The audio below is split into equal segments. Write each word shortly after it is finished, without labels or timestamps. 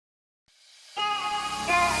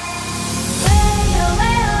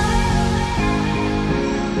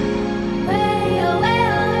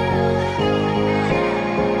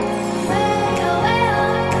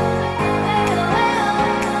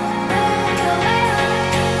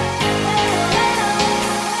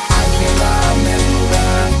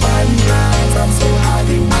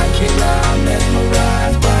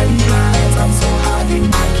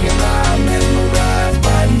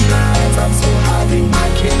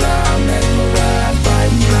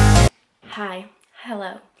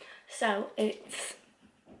Hello. So it's,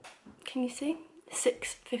 can you see?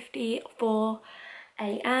 6:54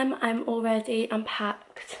 a.m. I'm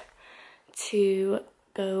packed to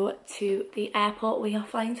go to the airport. We are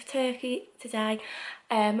flying to Turkey today,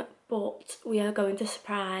 but we are going to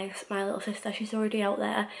surprise my little sister. She's already out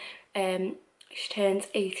there. She turns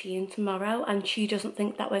 18 tomorrow and she doesn't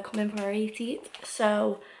think that we're coming for her 18th,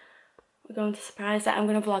 so we're going to surprise her. I'm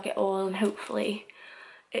going to vlog it all and hopefully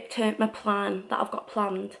my plan that I've got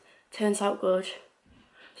planned turns out good.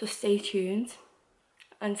 So stay tuned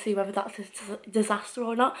and see whether that's a disaster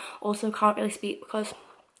or not. Also can't really speak because my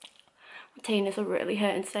retainers are really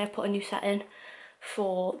hurting today. I've put a new set in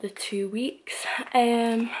for the 2 weeks.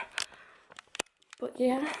 But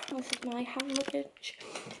yeah, this is my hand luggage.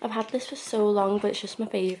 I've had this for so long, but it's just my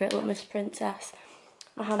favourite. Look, Miss Princess.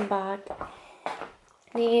 My handbag,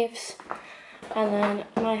 leaves, and then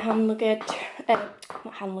my hand luggage,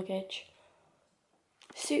 not hand luggage,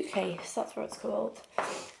 suitcase, that's what it's called.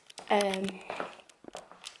 And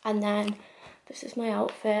then this is my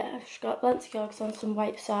outfit. I've just got Balenciagas on, some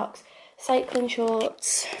white socks, cycling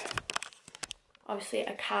shorts, obviously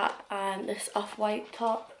a cap, and this off-white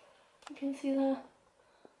top. You can see there.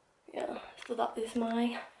 Yeah, so that is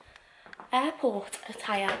my airport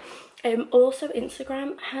attire. Also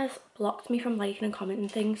Instagram has blocked me from liking and commenting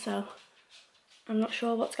things, so I'm not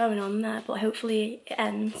sure what's going on there, but hopefully it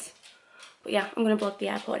ends. But yeah, I'm gonna vlog the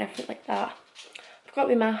airport and everything like that. I've got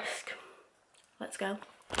my mask. Let's go.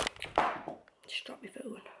 Just drop my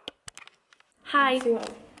phone. Hi.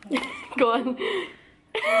 Go on.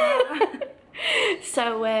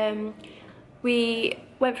 So we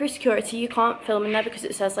went through security. You can't film in there because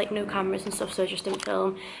it says like no cameras and stuff, so I just didn't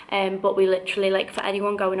film. But we literally, like, for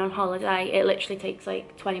anyone going on holiday, it literally takes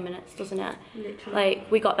like 20 minutes, doesn't it? Literally.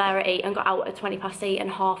 Like, we got there at 8 and got out at 20 past 8,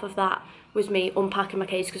 and half of that was me unpacking my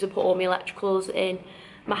case because I put all my electricals in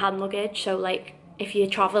my hand luggage. So like, if you're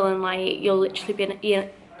traveling, like, you'll literally be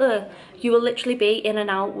you will literally be in and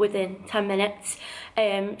out within 10 minutes.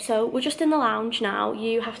 So we're just in the lounge now.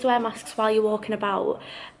 You have to wear masks while you're walking about,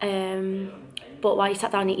 but while you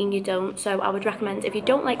sat down eating you don't. So I would recommend, if you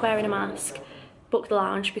don't like wearing a mask, book the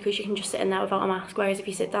lounge because you can just sit in there without a mask, whereas if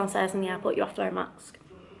you sit downstairs in the airport you have to wear a mask.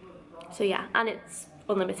 So yeah, and it's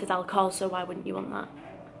unlimited alcohol, so why wouldn't you want that?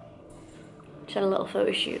 Just had a little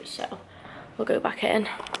photo shoot, so we'll go back in.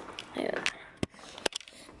 Yeah.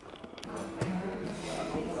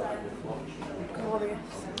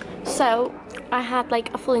 So I had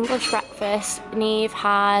like a full English breakfast. Neve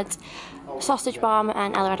had sausage bomb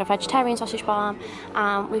and Ella had a vegetarian sausage bomb.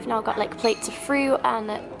 We've now got like plates of fruit and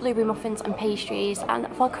blueberry muffins and pastries and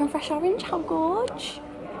vodka and fresh orange. How gorge!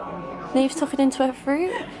 Neve's took it into her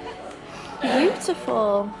fruit.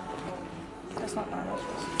 Beautiful.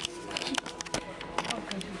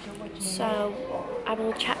 So I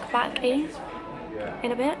will check back in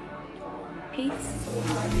a bit. Peace.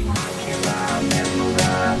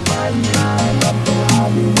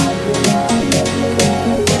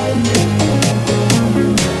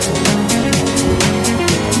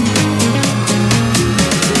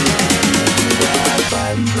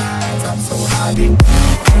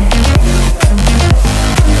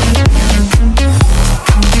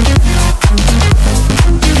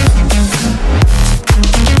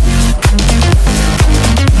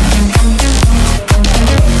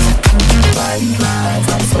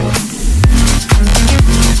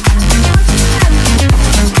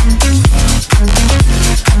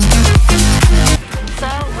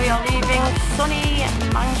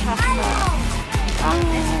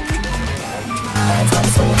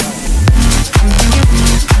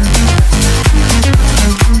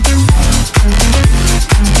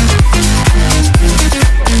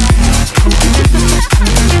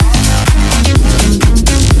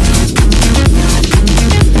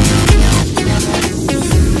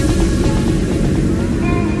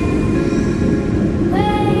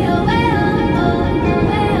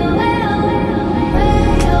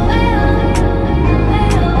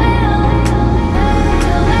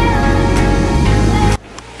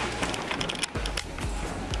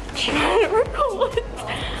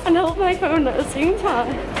 And hold my phone at the same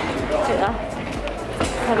time. Yeah.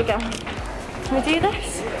 There we go. Can we do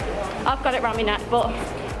this? I've got it around my neck, but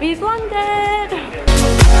we've landed!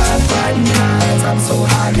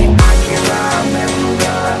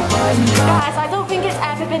 Guys, I don't think it's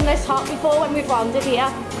ever been this hot before when we've landed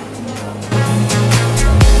here.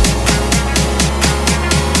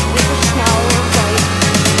 It just smells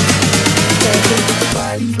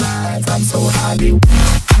like I'm so happy.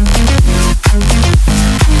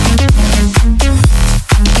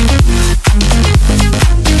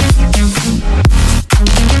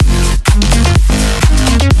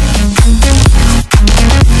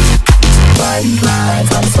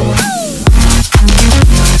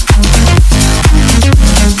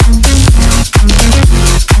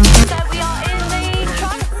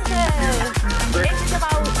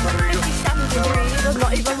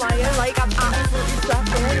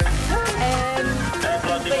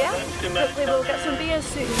 hopefully we'll get some beers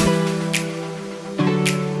soon.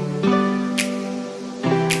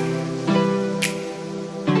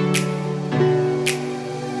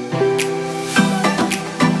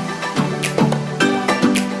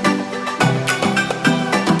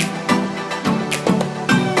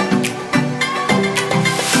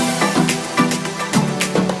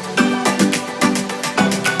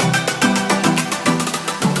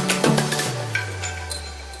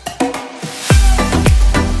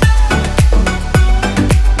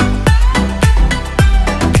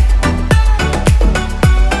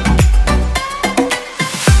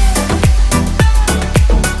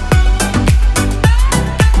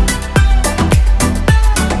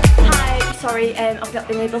 I've not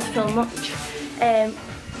been able to film much.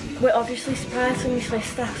 We're obviously surprised when we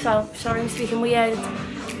sister, so sorry I'm speaking weird.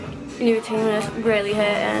 New routine is really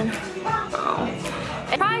hurting. Oh.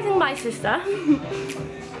 Surprising my sister,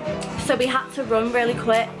 so we had to run really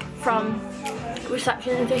quick from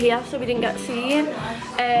reception into here, so we didn't get seen.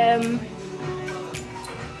 And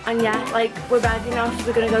yeah, like we're ready now, so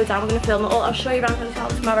we're gonna go down. We're gonna film it all. I'll show you around the hotel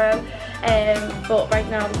tomorrow. But right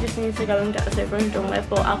now we just need to go and get this over and done with.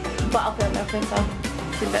 But I'll film everything, so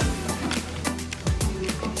see you in a bit.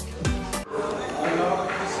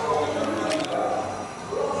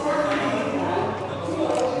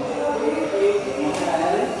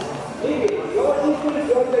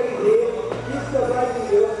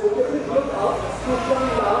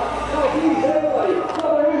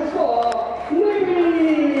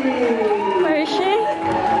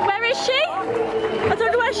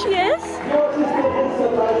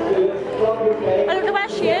 I don't know where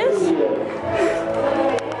she is.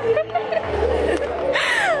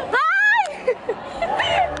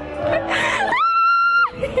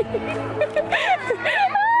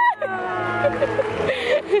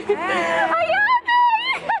 Are you okay?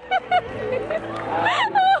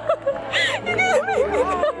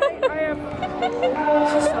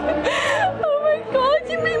 Oh my god,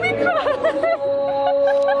 you made me cry.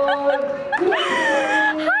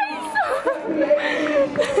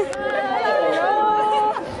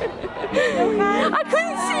 I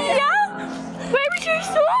couldn't see you. Where was your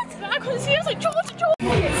sword? I couldn't see you. I was like, George.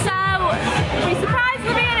 So, we surprised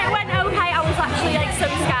me and it went okay. I was actually like so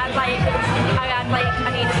scared. Like, I needed like a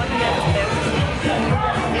minute to do.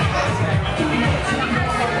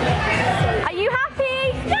 Are you happy?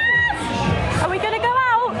 Yes! Are we gonna go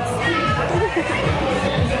out?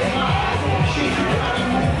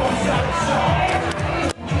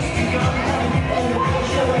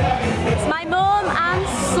 It's my mum and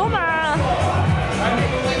Summer.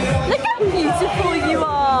 Look how beautiful you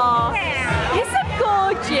are. You're so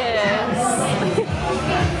gorgeous.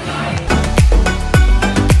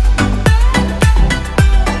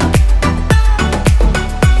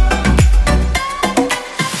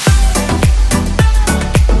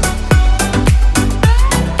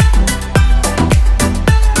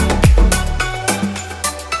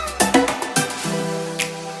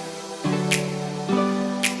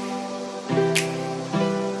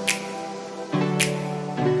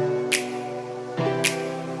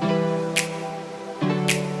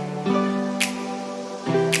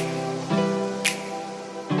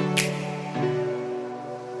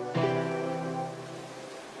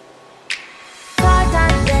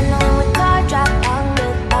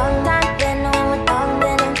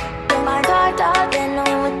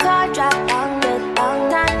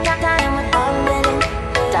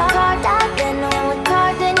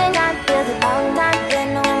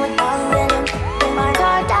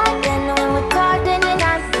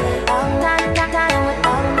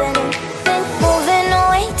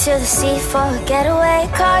 To the sea for a getaway,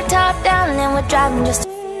 car top down, and we're driving just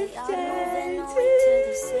moving away to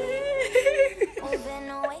the sea. Moving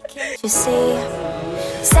away, can't you see?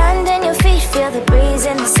 Sand in your feet, feel the breeze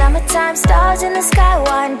in the summertime. Stars in the sky,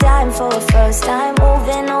 one dime for a first time.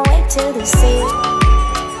 Moving away to the sea.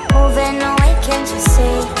 Moving away, can't you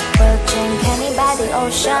see? We'll drink honey by the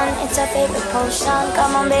ocean, it's our favorite potion.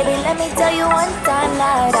 Come on baby, let me tell you one time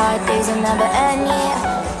that our days will never end,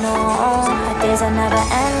 yeah. No, our days will never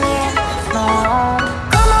end, yeah. No.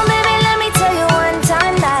 Come on baby, let me tell you one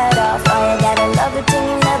time that our fire got a love routine,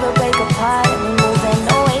 you never break apart. And we're moving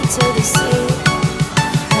away to the sea.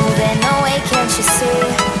 Moving away, can't you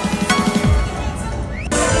see?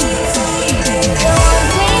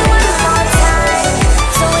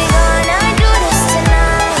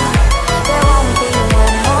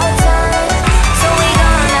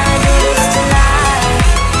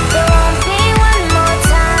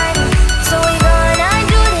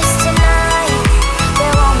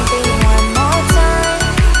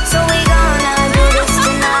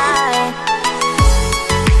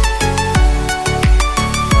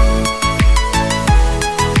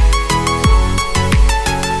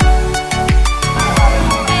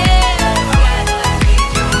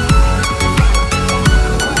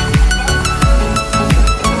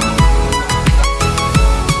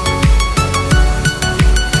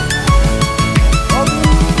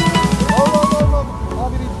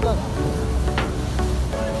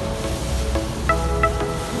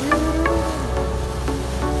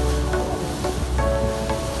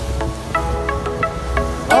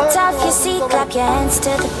 to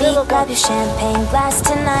the beat, grab your champagne glass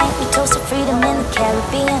tonight. We toast to freedom in the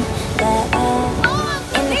Caribbean, yeah,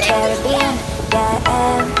 in the Caribbean, yeah.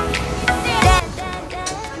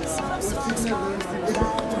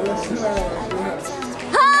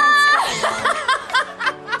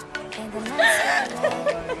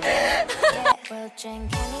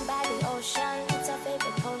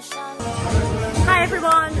 Hi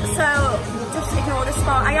everyone, so just ignore this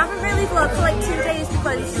spot. I haven't really vlogged for like 2 days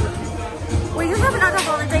because we just haven't had a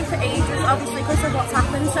holiday for ages, obviously because of what's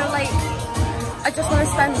happened. So like, I just want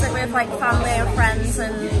to spend it with like family and friends,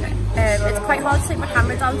 and it's quite hard to take my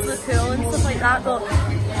camera down to the pool and stuff like that, but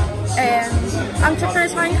I'm just going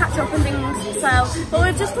to try and catch up and things. But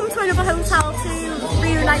we've just come to another hotel to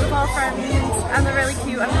reunite with our friends, and they're really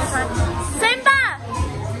cute. I'm going to try Simba!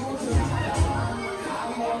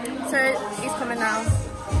 So he's coming now.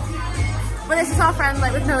 But this is our friend,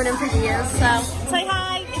 like we've known him for years, so say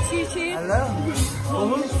hi, it's YouTube. Hello.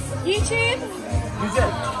 YouTube.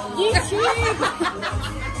 YouTube.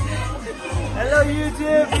 Hello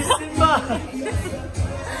YouTube, it's Simba.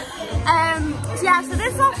 So yeah, so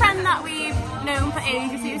this is our friend that we've known for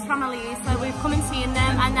ages. He was from Alize, so we've come and seen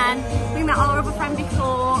them, and then we met our other friend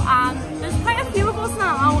before, and there's quite a few of us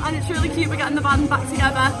now, and it's really cute. We're getting the band back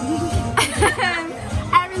together.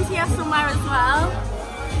 Erin's here somewhere as well.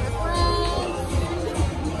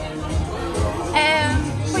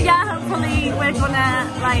 But yeah, hopefully we're gonna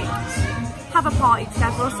like have a party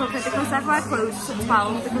together or something, because everywhere closed at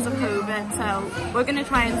 12 because of COVID, so we're gonna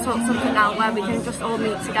try and sort something out where we can just all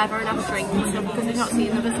meet together and have a drink and stuff, because we've not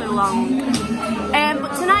seen them for so long.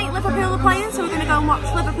 But tonight Liverpool are playing, so we're gonna go and watch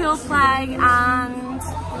Liverpool play and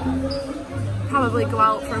probably go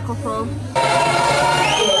out for a couple.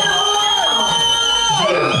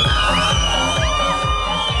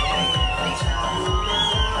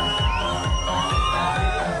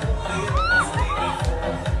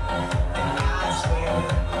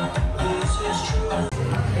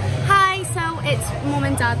 Hi, so it's Mum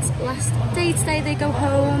and Dad's last day today. They go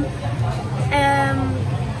home.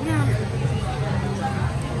 Yeah.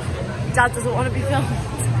 Dad doesn't want to be filmed.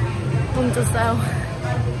 Mum does though.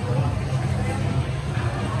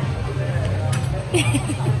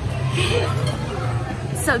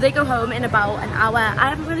 So they go home in about an hour. I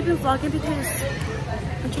haven't really been vlogging because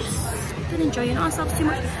I've just been enjoying ourselves too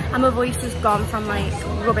much, and my voice has gone from like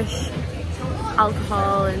rubbish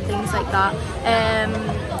alcohol and things like that.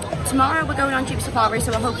 Tomorrow we're going on Jeep Safari,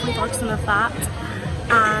 so we'll hopefully vlog some of that,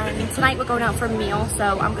 and tonight we're going out for a meal,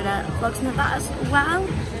 so I'm gonna vlog some of that as well.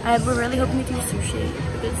 We're really hoping to do sushi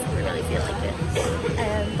because we really feel like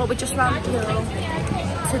it, but we're just around the pool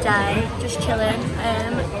today, just chilling,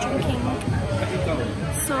 drinking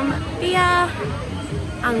some beer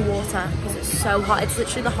and water because it's so hot. It's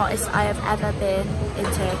literally the hottest I have ever been in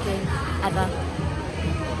Turkey, ever.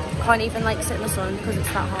 Can't even like sit in the sun because it's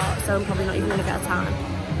that hot, so I'm probably not even gonna get a tan.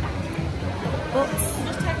 But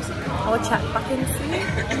I'll check back in soon.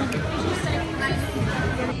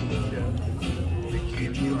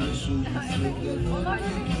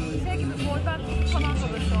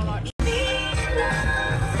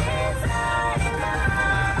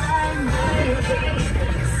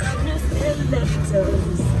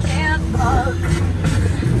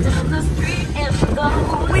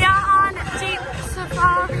 We are on Jeep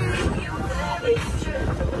Safari.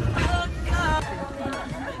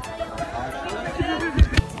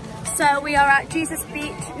 So we are at Jesus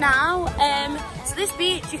Beach now. So this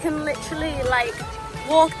beach, you can literally like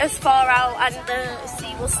walk as far out and the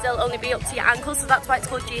sea will still only be up to your ankles, so that's why it's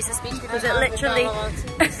called Jesus Beach, because it literally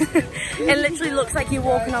it literally looks like you're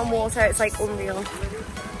walking on water. It's like unreal.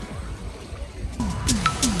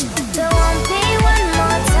 There won't be one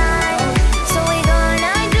more time, so we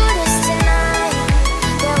gonna do this tonight.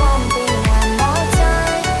 There won't be one more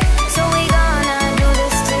time, so we gonna do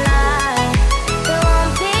this tonight. There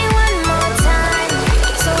won't be one more time,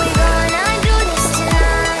 so we gonna do this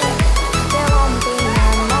tonight. There won't be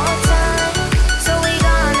one more time, so we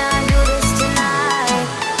gonna do this tonight.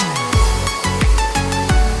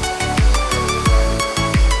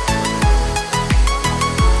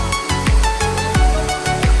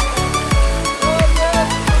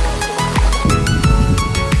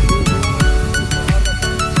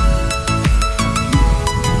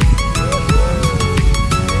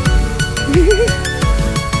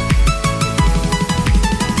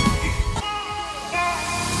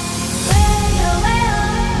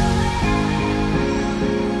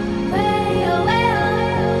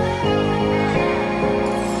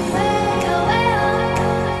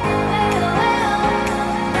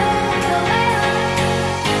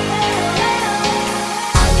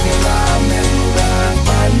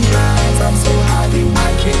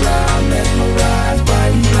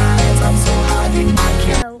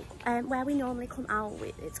 where we normally come out,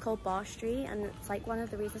 it's called Bar Street, and it's like one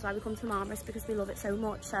of the reasons why we come to Marmaris, because we love it so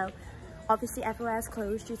much. So obviously everywhere's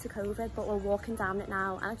closed due to COVID, but we're walking down it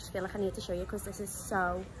now, and I just feel like I need to show you because this is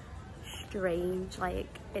so strange.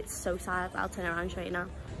 Like, it's so sad. I'll turn around and show you now.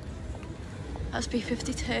 That's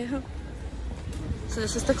B52. So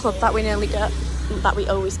this is the club that we nearly get, that we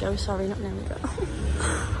always go, sorry, not nearly go.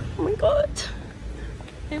 Oh my god,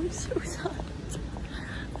 I'm so sad.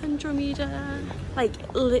 Andromeda.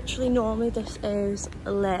 Like, literally normally this is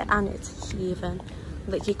lit and it's heaving.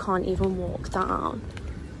 Like, you can't even walk down.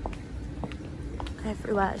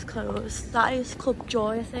 Everywhere is closed. That is Club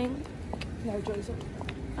Joy, I think. No, Joy's up.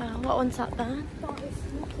 What one's that then? That is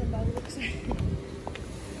nothing by the looks of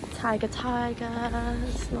it. Tiger.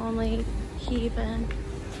 It's normally heaving.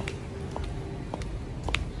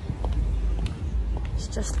 It's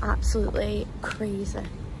just absolutely crazy.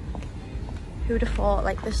 Who'd have thought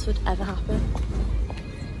like this would ever happen?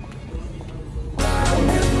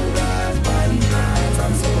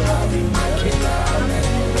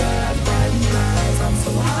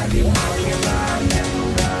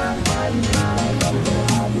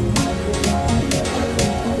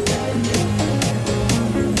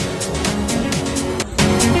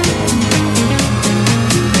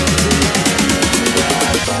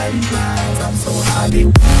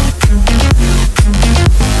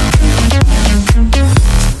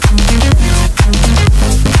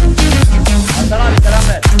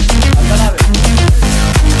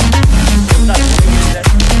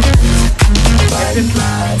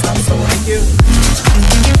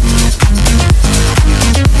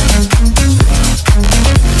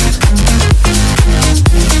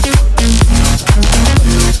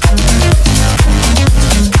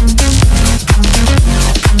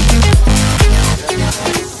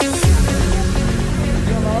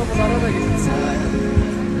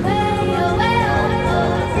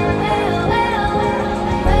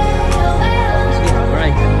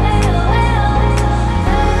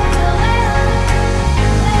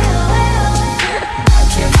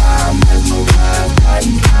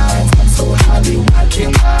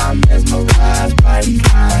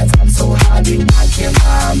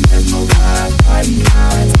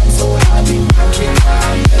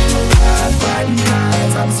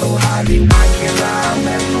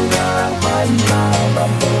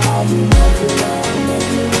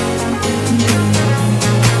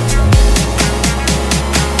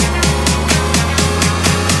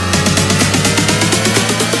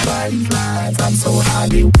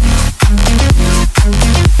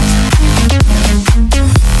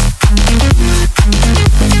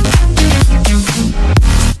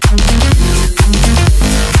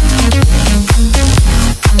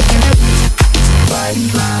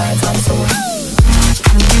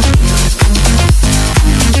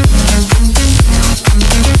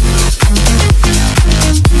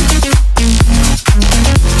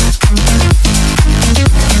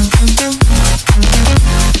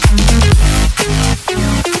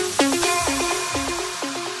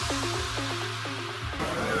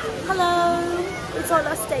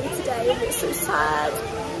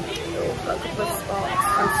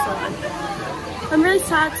 I'm really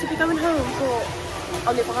sad to be going home, but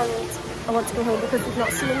on the other hand, I want to go home because we've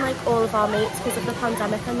not seen like all of our mates because of the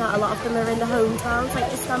pandemic and that. A lot of them are in the hometowns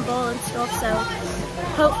like Istanbul and stuff, so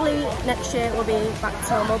hopefully next year we'll be back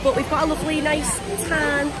to normal. But we've got a lovely nice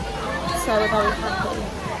tan, so we're very happy.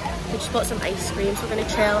 We just bought some ice cream, so we're going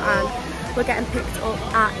to chill, and we're getting picked up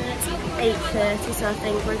at 8:30, so I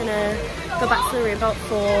think we're going to go back to the room about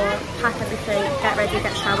 4, pack everything, get ready,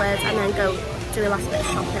 get showered, and then go do a last bit of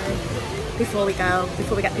shopping before we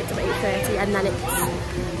get picked up at 8:30, and then it's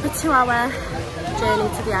a 2-hour journey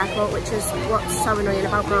to the airport, which is what's so annoying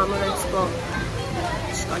about Marmaris, but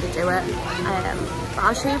just got to do it. But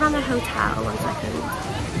I'll show you around the hotel, 1 second.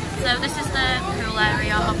 So this is the pool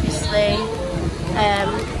area, obviously.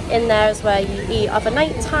 In there is where you eat of a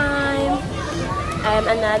night time, and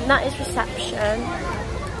then that is reception.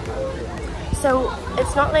 So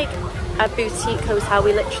it's not like a boutique hotel,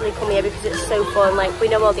 we literally come here because it's so fun. Like, we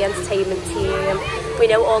know all the entertainment team, we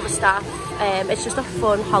know all the staff. It's just a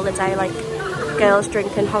fun holiday, like girls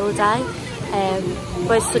drinking holiday.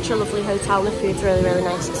 But it's such a lovely hotel, and the food's really, really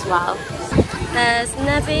nice as well. There's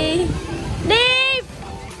Nevi. Neve!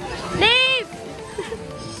 Neve!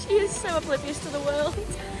 She is so oblivious to the world.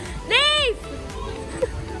 Neve!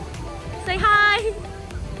 Say hi!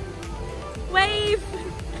 Wave!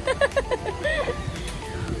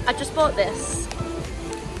 I just bought this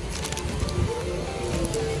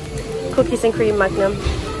cookies and cream magnum.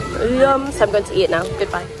 Yum! So I'm going to eat it now.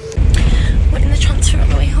 Goodbye. We're in the transfer on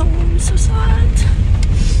the way home. So sad.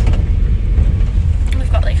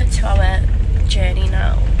 We've got like a 2-hour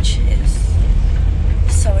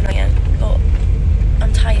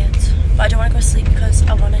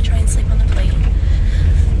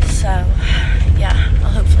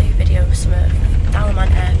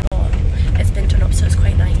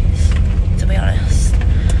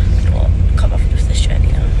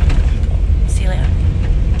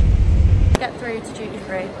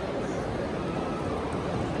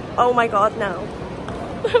Oh my god, no.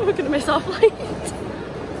 We're gonna miss our flight.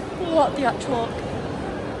 What the actual...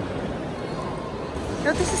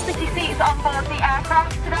 No, this is the seats on board the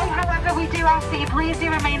aircraft today. However, we do ask that you please do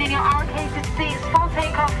remain in your allocated seats for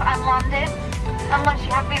takeoff and landing, unless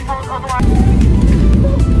you have been told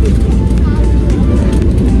otherwise.